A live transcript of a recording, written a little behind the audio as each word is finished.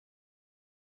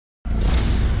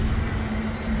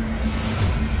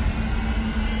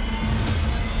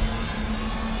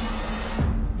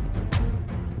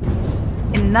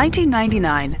In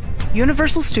 1999,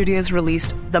 Universal Studios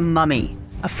released The Mummy,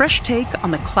 a fresh take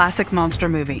on the classic monster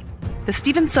movie. The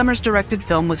Stephen Sommers directed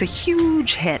film was a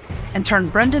huge hit and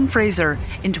turned Brendan Fraser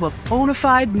into a bona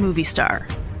fide movie star.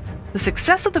 The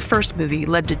success of the first movie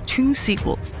led to two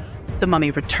sequels, The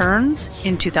Mummy Returns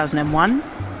in 2001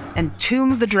 and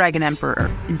Tomb of the Dragon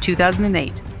Emperor in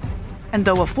 2008. And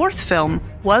though a fourth film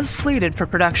was slated for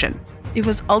production, it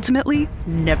was ultimately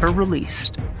never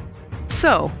released.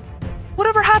 So,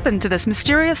 whatever happened to this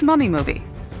mysterious mummy movie?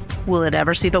 Will it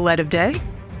ever see the light of day?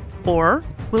 Or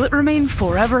will it remain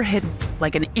forever hidden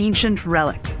like an ancient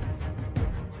relic?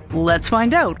 Let's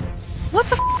find out. What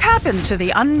the happened to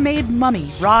the Unmade Mummy,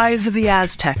 Rise of the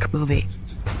Aztec movie?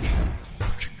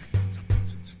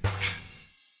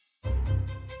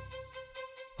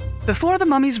 Before The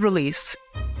Mummy's release,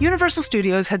 Universal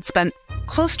Studios had spent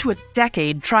close to a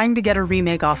decade trying to get a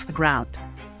remake off the ground.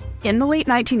 In the late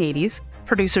 1980s,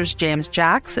 producers James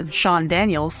Jacks and Sean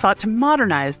Daniels sought to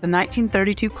modernize the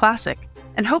 1932 classic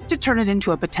and hoped to turn it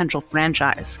into a potential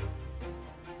franchise.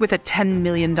 With a $10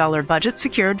 million budget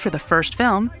secured for the first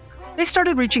film, they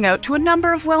started reaching out to a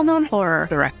number of well-known horror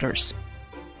directors.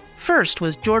 First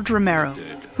was George Romero,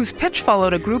 whose pitch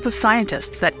followed a group of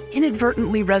scientists that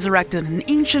inadvertently resurrected an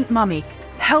ancient mummy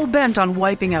hell-bent on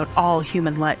wiping out all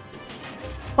human life.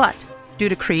 But, due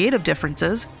to creative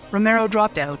differences, Romero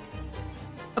dropped out.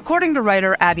 According to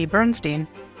writer Abby Bernstein,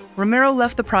 Romero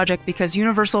left the project because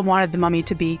Universal wanted the mummy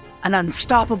to be an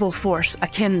unstoppable force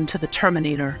akin to the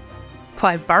Terminator.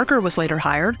 Clive Barker was later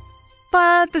hired,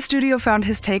 but the studio found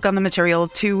his take on the material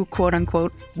too,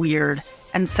 quote-unquote, weird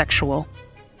and sexual.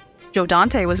 Joe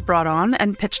Dante was brought on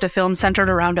and pitched a film centered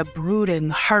around a brooding,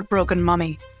 heartbroken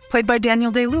mummy, played by Daniel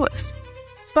Day-Lewis.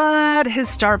 But his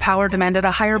star power demanded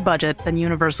a higher budget than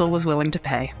Universal was willing to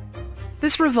pay.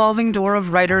 This revolving door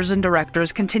of writers and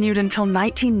directors continued until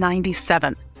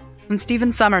 1997, when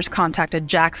Stephen Sommers contacted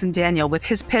Jacks and Daniel with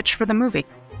his pitch for the movie,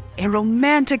 a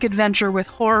romantic adventure with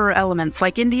horror elements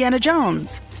like Indiana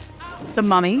Jones. The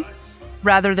mummy,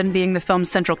 rather than being the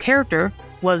film's central character,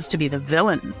 was to be the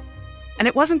villain. And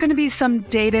it wasn't going to be some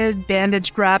dated,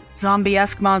 bandage-wrapped,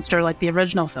 zombie-esque monster like the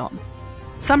original film.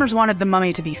 Sommers wanted the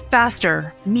mummy to be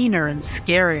faster, meaner, and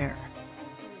scarier.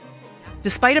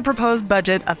 Despite a proposed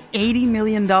budget of $80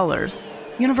 million,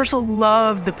 Universal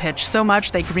loved the pitch so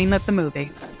much they greenlit the movie.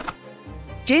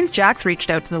 James Jacks reached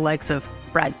out to the likes of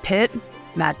Brad Pitt,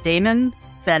 Matt Damon,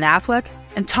 Ben Affleck,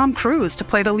 and Tom Cruise to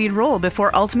play the lead role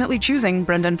before ultimately choosing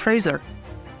Brendan Fraser.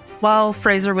 While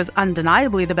Fraser was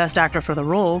undeniably the best actor for the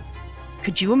role,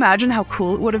 could you imagine how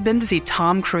cool it would have been to see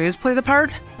Tom Cruise play the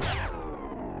part?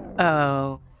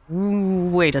 Oh,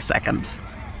 wait a second.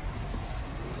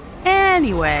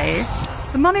 Anyway,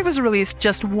 The Mummy was released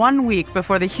just 1 week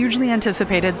before the hugely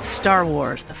anticipated Star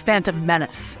Wars: The Phantom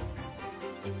Menace.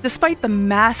 Despite the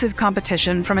massive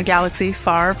competition from a galaxy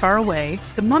far, far away,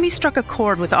 The Mummy struck a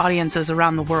chord with audiences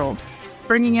around the world,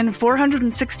 bringing in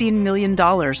 $416 million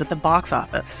at the box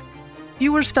office.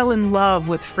 Viewers fell in love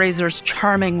with Fraser's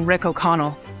charming Rick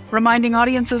O'Connell, reminding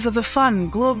audiences of the fun,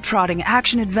 globe-trotting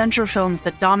action-adventure films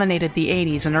that dominated the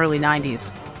 80s and early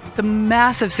 90s. The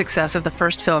massive success of the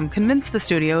first film convinced the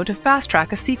studio to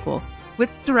fast-track a sequel, with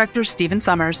director Stephen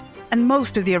Sommers and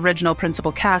most of the original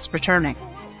principal cast returning.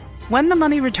 When The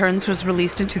Mummy Returns was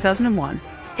released in 2001,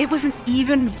 it was an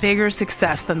even bigger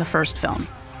success than the first film.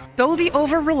 Though the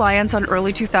over-reliance on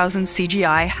early 2000s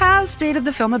CGI has dated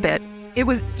the film a bit, it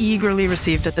was eagerly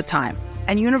received at the time,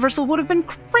 and Universal would have been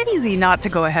crazy not to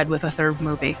go ahead with a third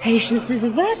movie. Patience is a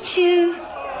virtue.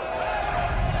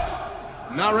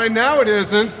 Not right now, it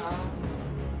isn't.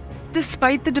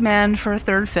 Despite the demand for a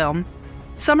third film,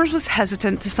 Sommers was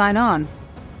hesitant to sign on.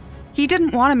 He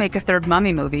didn't want to make a third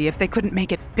Mummy movie if they couldn't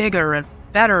make it bigger and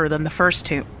better than the first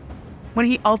two. When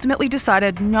he ultimately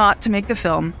decided not to make the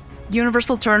film,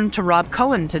 Universal turned to Rob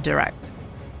Cohen to direct.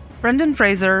 Brendan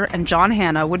Fraser and John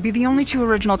Hannah would be the only two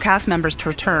original cast members to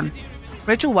return.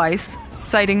 Rachel Weisz,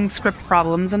 citing script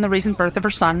problems and the recent birth of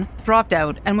her son, dropped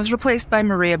out and was replaced by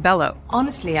Maria Bello.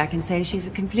 Honestly, I can say she's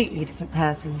a completely different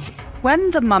person.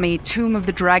 When The Mummy, Tomb of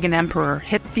the Dragon Emperor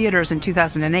hit theaters in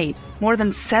 2008, more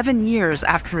than 7 years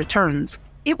after Returns,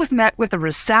 it was met with a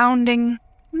resounding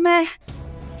meh.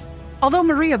 Although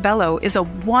Maria Bello is a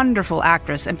wonderful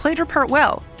actress and played her part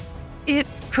well, it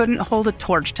couldn't hold a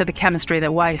torch to the chemistry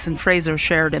that Weisz and Fraser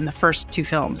shared in the first two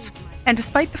films. And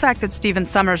despite the fact that Stephen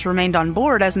Sommers remained on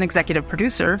board as an executive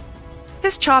producer,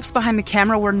 his chops behind the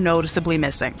camera were noticeably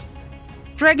missing.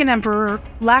 Dragon Emperor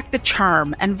lacked the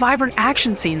charm and vibrant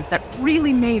action scenes that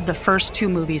really made the first two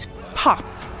movies pop.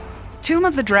 Tomb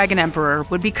of the Dragon Emperor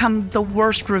would become the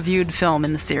worst reviewed film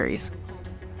in the series.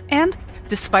 And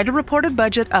despite a reported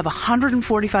budget of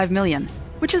 $145 million,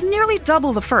 which is nearly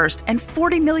double the first and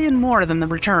 $40 million more than the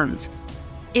returns.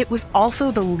 It was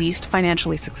also the least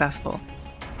financially successful.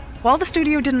 While the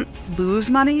studio didn't lose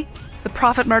money, the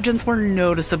profit margins were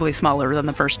noticeably smaller than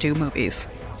the first two movies.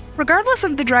 Regardless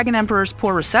of the Dragon Emperor's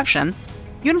poor reception,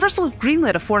 Universal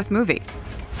greenlit a fourth movie.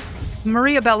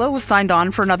 Maria Bello was signed on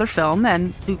for another film,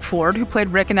 and Luke Ford, who played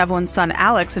Rick and Evelyn's son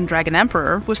Alex in Dragon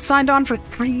Emperor, was signed on for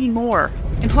 3 more,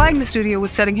 implying the studio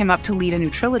was setting him up to lead a new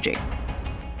trilogy.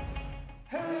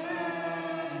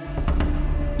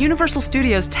 Universal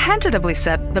Studios tentatively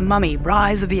set The Mummy: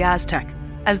 Rise of the Aztec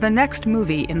as the next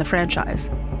movie in the franchise.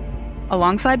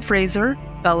 Alongside Fraser,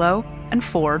 Bello, and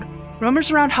Ford, rumors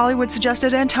around Hollywood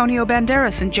suggested Antonio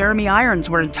Banderas and Jeremy Irons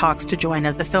were in talks to join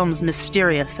as the film's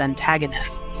mysterious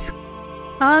antagonists.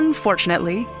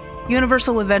 Unfortunately,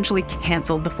 Universal eventually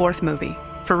canceled the fourth movie,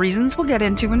 for reasons we'll get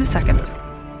into in a second.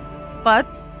 But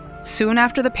soon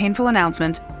after the painful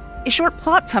announcement, a short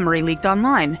plot summary leaked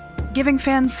online, giving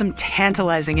fans some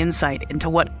tantalizing insight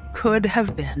into what could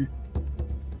have been.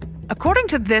 According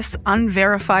to this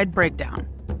unverified breakdown,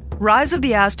 Rise of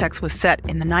the Aztecs was set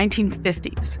in the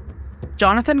 1950s.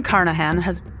 Jonathan Carnahan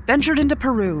has ventured into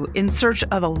Peru in search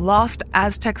of a lost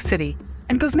Aztec city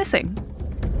and goes missing.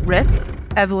 Rick,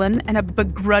 Evelyn, and a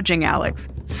begrudging Alex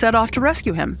set off to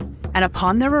rescue him, and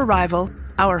upon their arrival,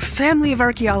 our family of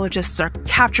archaeologists are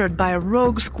captured by a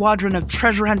rogue squadron of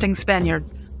treasure-hunting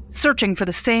Spaniards searching for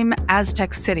the same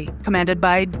Aztec city, commanded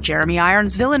by Jeremy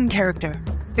Irons' villain character.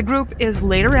 The group is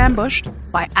later ambushed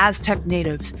by Aztec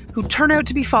natives, who turn out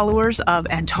to be followers of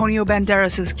Antonio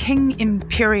Banderas' King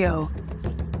Imperio.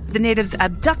 The natives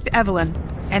abduct Evelyn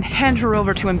and hand her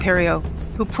over to Imperio,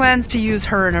 who plans to use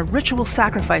her in a ritual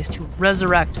sacrifice to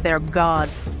resurrect their god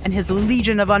and his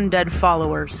legion of undead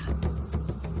followers.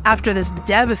 After this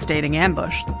devastating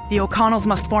ambush, the O'Connells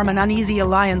must form an uneasy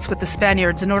alliance with the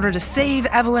Spaniards in order to save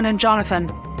Evelyn and Jonathan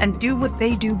and do what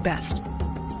they do best: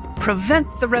 prevent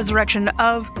the resurrection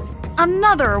of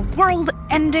another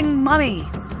world-ending mummy.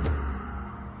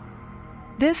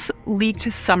 This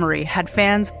leaked summary had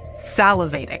fans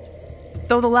salivating.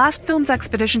 Though the last film's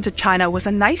expedition to China was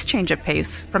a nice change of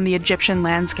pace from the Egyptian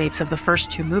landscapes of the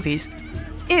first two movies,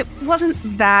 it wasn't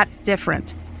that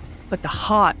different. But the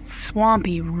hot,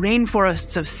 swampy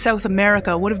rainforests of South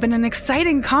America would have been an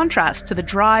exciting contrast to the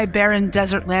dry, barren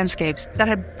desert landscapes that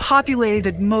had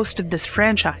populated most of this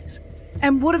franchise,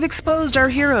 and would have exposed our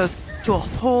heroes to a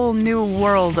whole new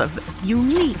world of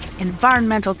unique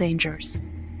environmental dangers.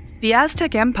 The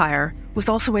Aztec Empire was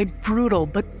also a brutal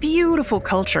but beautiful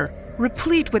culture,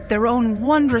 replete with their own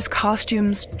wondrous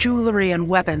costumes, jewelry, and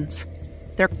weapons.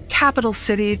 Their capital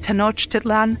city,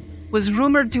 Tenochtitlan, was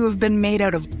rumored to have been made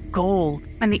out of gold,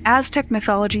 and the Aztec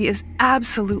mythology is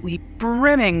absolutely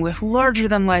brimming with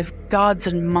larger-than-life gods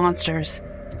and monsters.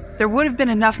 There would have been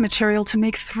enough material to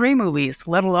make 3 movies,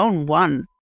 let alone 1.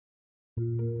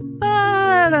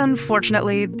 But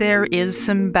unfortunately, there is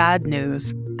some bad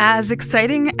news. As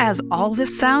exciting as all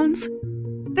this sounds,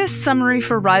 this summary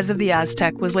for Rise of the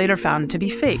Aztec was later found to be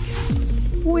fake,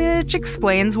 which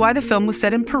explains why the film was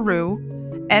set in Peru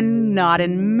and not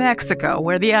in Mexico,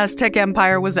 where the Aztec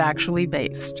Empire was actually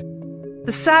based.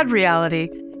 The sad reality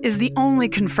is the only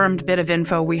confirmed bit of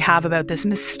info we have about this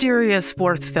mysterious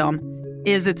fourth film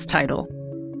is its title.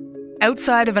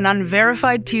 Outside of an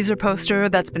unverified teaser poster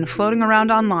that's been floating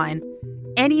around online,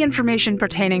 any information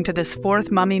pertaining to this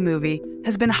fourth Mummy movie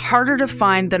has been harder to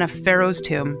find than a pharaoh's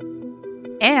tomb.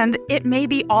 And it may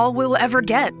be all we'll ever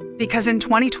get, because in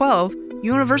 2012,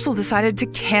 Universal decided to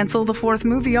cancel the fourth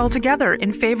movie altogether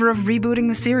in favor of rebooting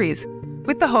the series,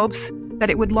 with the hopes that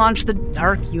it would launch the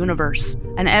Dark Universe,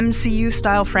 an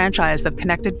MCU-style franchise of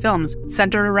connected films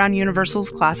centered around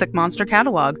Universal's classic monster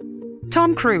catalog.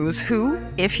 Tom Cruise, who,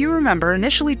 if you remember,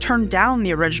 initially turned down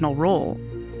the original role,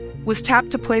 was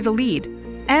tapped to play the lead,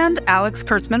 and Alex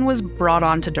Kurtzman was brought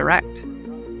on to direct.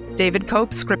 David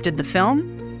Cope scripted the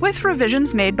film, with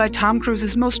revisions made by Tom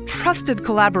Cruise's most trusted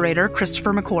collaborator,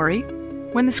 Christopher McQuarrie,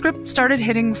 when the script started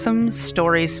hitting some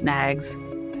story snags.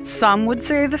 Some would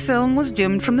say the film was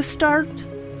doomed from the start.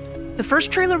 The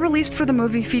first trailer released for the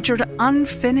movie featured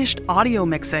unfinished audio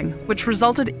mixing, which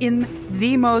resulted in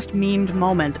the most memed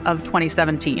moment of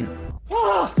 2017.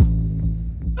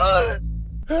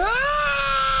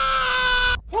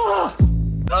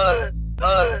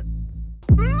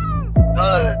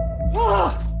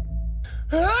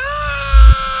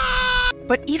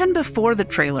 But even before the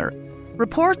trailer,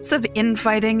 reports of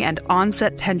infighting and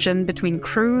on-set tension between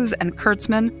Cruise and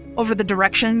Kurtzman over the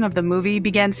direction of the movie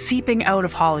began seeping out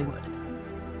of Hollywood.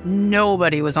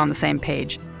 Nobody was on the same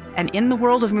page, and in the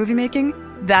world of movie making,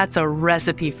 That's a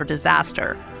recipe for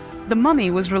disaster. The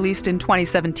Mummy was released in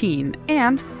 2017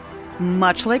 and,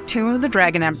 much like Tomb of the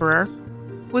Dragon Emperor,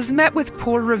 was met with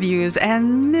poor reviews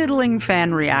and middling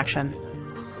fan reaction.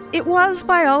 It was,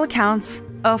 by all accounts,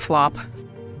 a flop.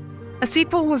 A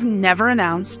sequel was never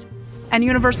announced, and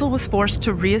Universal was forced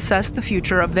to reassess the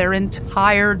future of their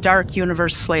entire Dark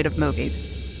Universe slate of movies.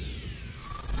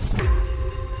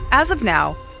 As of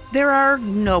now, there are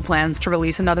no plans to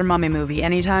release another Mummy movie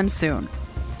anytime soon.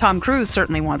 Tom Cruise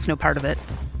certainly wants no part of it.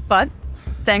 But,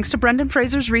 thanks to Brendan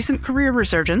Fraser's recent career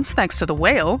resurgence thanks to The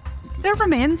Whale, there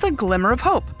remains a glimmer of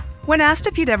hope. When asked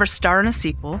if he'd ever star in a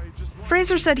sequel,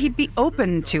 Fraser said he'd be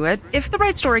open to it if the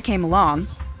right story came along.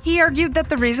 He argued that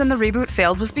the reason the reboot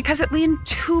failed was because it leaned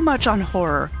too much on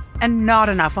horror and not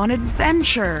enough on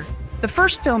adventure. The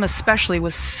first film especially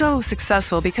was so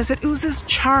successful because it oozes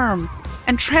charm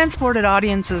and transported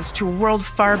audiences to a world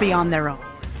far beyond their own.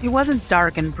 It wasn't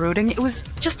dark and brooding, it was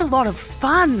just a lot of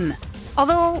fun.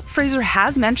 Although Fraser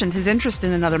has mentioned his interest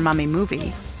in another Mummy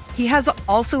movie, he has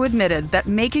also admitted that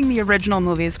making the original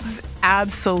movies was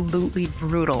absolutely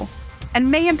brutal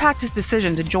and may impact his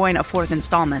decision to join a fourth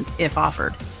installment if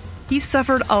offered. He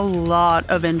suffered a lot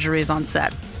of injuries on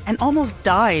set and almost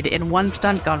died in one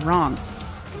stunt gone wrong.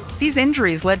 These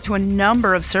injuries led to a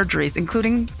number of surgeries,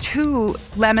 including 2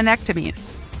 laminectomies,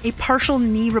 a partial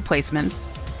knee replacement,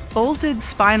 bolted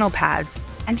spinal pads,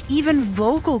 and even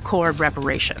vocal cord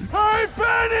reparation. Hey,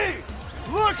 Benny!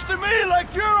 Looks to me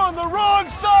like you're on the wrong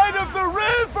side of the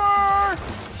river!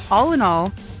 All in all,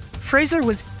 Fraser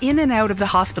was in and out of the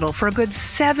hospital for a good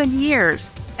 7 years,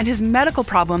 and his medical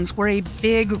problems were a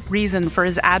big reason for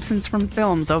his absence from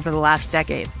films over the last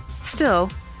decade. Still,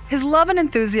 his love and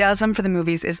enthusiasm for the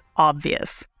movies is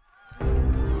obvious.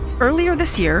 Earlier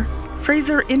this year,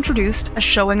 Fraser introduced a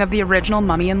showing of the original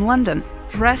Mummy in London,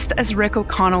 dressed as Rick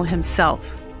O'Connell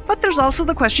himself. But there's also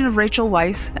the question of Rachel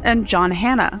Weisz and John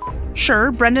Hannah.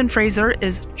 Sure, Brendan Fraser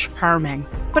is charming,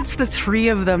 but it's the 3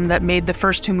 of them that made the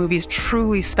first 2 movies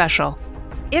truly special.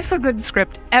 If a good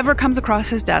script ever comes across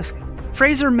his desk,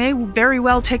 Fraser may very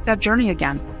well take that journey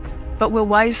again. But will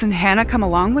Weisz and Hannah come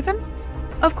along with him?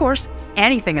 Of course,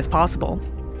 anything is possible,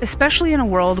 especially in a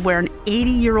world where an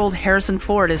 80-year-old Harrison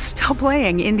Ford is still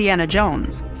playing Indiana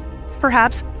Jones.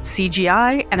 Perhaps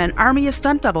CGI and an army of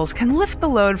stunt doubles can lift the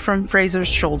load from Fraser's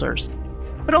shoulders.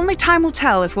 But only time will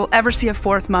tell if we'll ever see a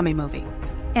 4th Mummy movie.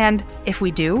 And if we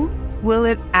do, will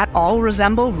it at all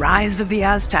resemble Rise of the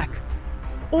Aztec?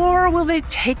 Or will they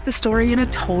take the story in a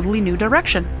totally new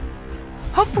direction?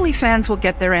 Hopefully fans will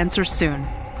get their answers soon,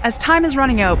 as time is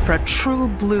running out for a true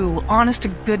blue,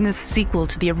 honest-to-goodness sequel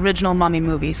to the original Mummy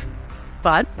movies.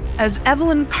 But, as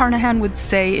Evelyn Carnahan would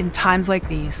say in times like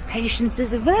these, Patience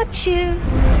is a virtue.